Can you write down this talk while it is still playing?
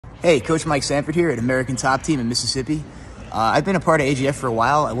Hey, Coach Mike Sanford here at American Top Team in Mississippi. I've been a part of AGF for a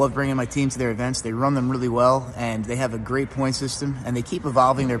while. I love bringing my team to their events. They run them really well, and they have a great point system, and they keep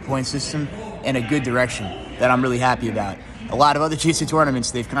evolving their point system in a good direction that I'm really happy about. A lot of other jiu-jitsu tournaments,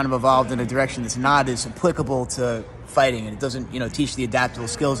 they've kind of evolved in a direction that's not as applicable to fighting, and it doesn't, teach the adaptable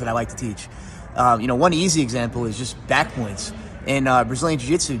skills that I like to teach. One easy example is just back points. In Brazilian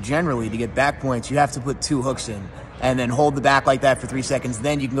Jiu-Jitsu, generally, to get back points, you have to put 2 hooks in and then hold the back like that for 3 seconds.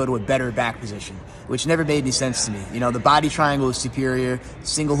 Then you can go to a better back position, which never made any sense to me. The body triangle is superior,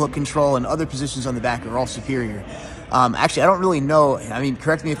 single hook control, and other positions on the back are all superior. Actually, I don't really know.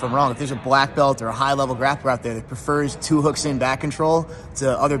 Correct me if I'm wrong. If there's a black belt or a high-level grappler out there that prefers 2 hooks in back control to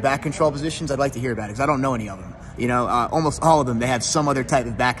other back control positions, I'd like to hear about it because I don't know any of them. Almost all of them, they have some other type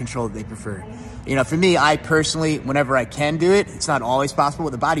of back control that they prefer. For me, I personally, whenever I can do it, it's not always possible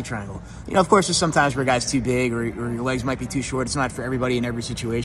with a body triangle. Of course, there's sometimes where a guy's too big or your legs might be too short. It's not for everybody in every situation.